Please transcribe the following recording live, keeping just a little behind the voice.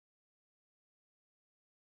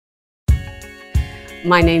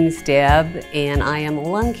My name is Deb, and I am a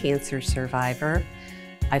lung cancer survivor.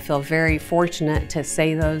 I feel very fortunate to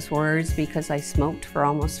say those words because I smoked for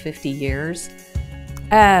almost 50 years.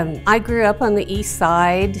 I grew up on the east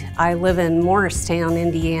side. I live in Morristown,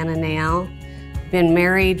 Indiana now. Been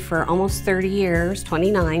married for almost 30 years,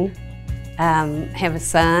 29. Have a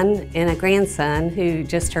son and a grandson who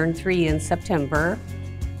just turned 3 in September.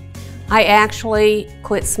 I actually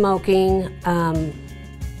quit smoking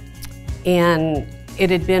and it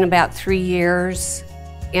had been about 3 years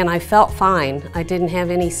and I felt fine. I didn't have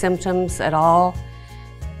any symptoms at all,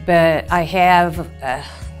 but I have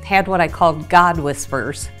had what I called God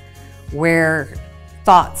whispers, where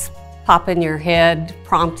thoughts pop in your head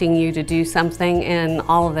prompting you to do something, and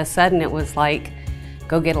all of a sudden it was like,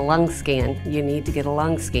 go get a lung scan. You need to get a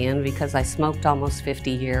lung scan, because I smoked almost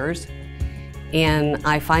 50 years. And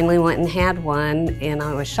I finally went and had one, and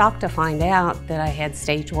I was shocked to find out that I had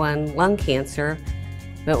stage 1 lung cancer,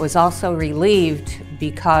 but was also relieved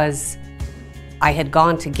because I had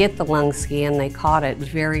gone to get the lung scan. They caught it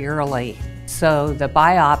very early. So the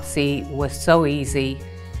biopsy was so easy.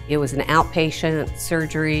 It was an outpatient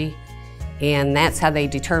surgery, and that's how they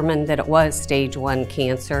determined that it was stage 1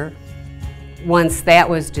 cancer. Once that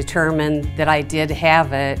was determined that I did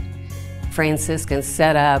have it, Franciscan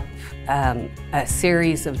set up a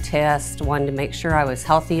series of tests, one to make sure I was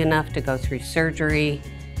healthy enough to go through surgery.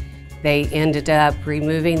 They ended up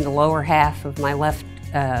removing the lower half of my left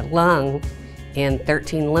lung and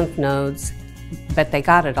 13 lymph nodes, but they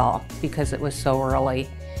got it all because it was so early.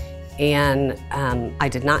 And I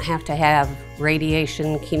did not have to have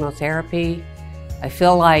radiation chemotherapy. I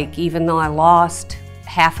feel like even though I lost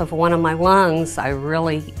half of one of my lungs, I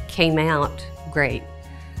really came out great.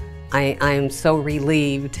 I am so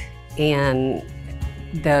relieved, and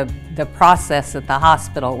the process at the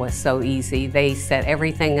hospital was so easy. They set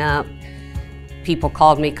everything up. People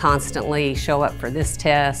called me constantly, show up for this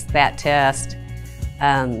test, that test.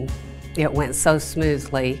 It went so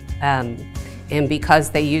smoothly. And because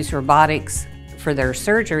they use robotics for their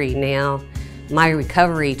surgery now, my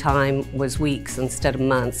recovery time was weeks instead of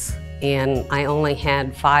months. And I only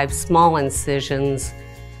had 5 small incisions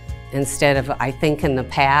instead of, I think in the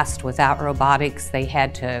past, without robotics, they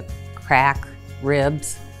had to crack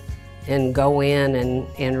ribs and go in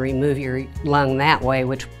and remove your lung that way,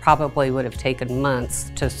 which probably would have taken months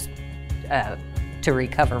to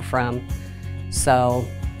recover from. So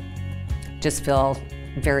just feel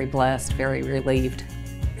very blessed, very relieved.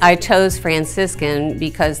 I chose Franciscan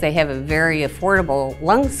because they have a very affordable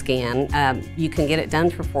lung scan. You can get it done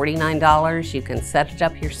for $49. You can set it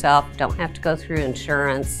up yourself, don't have to go through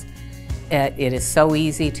insurance. It is so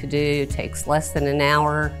easy to do, takes less than an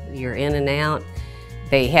hour, you're in and out.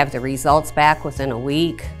 They have the results back within a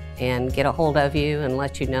week and get a hold of you and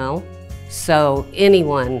let you know. So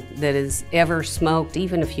anyone that has ever smoked,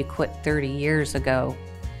 even if you quit 30 years ago,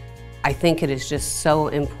 I think it is just so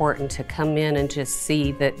important to come in and just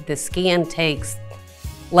see that the scan takes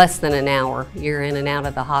less than an hour. You're in and out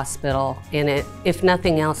of the hospital, and if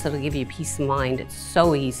nothing else, it'll give you peace of mind. It's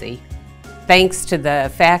so easy. Thanks to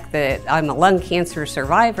the fact that I'm a lung cancer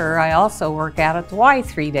survivor, I also work out at the Y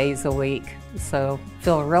 3 days a week. So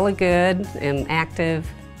feel really good and active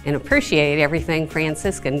and appreciate everything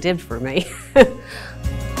Franciscan did for me.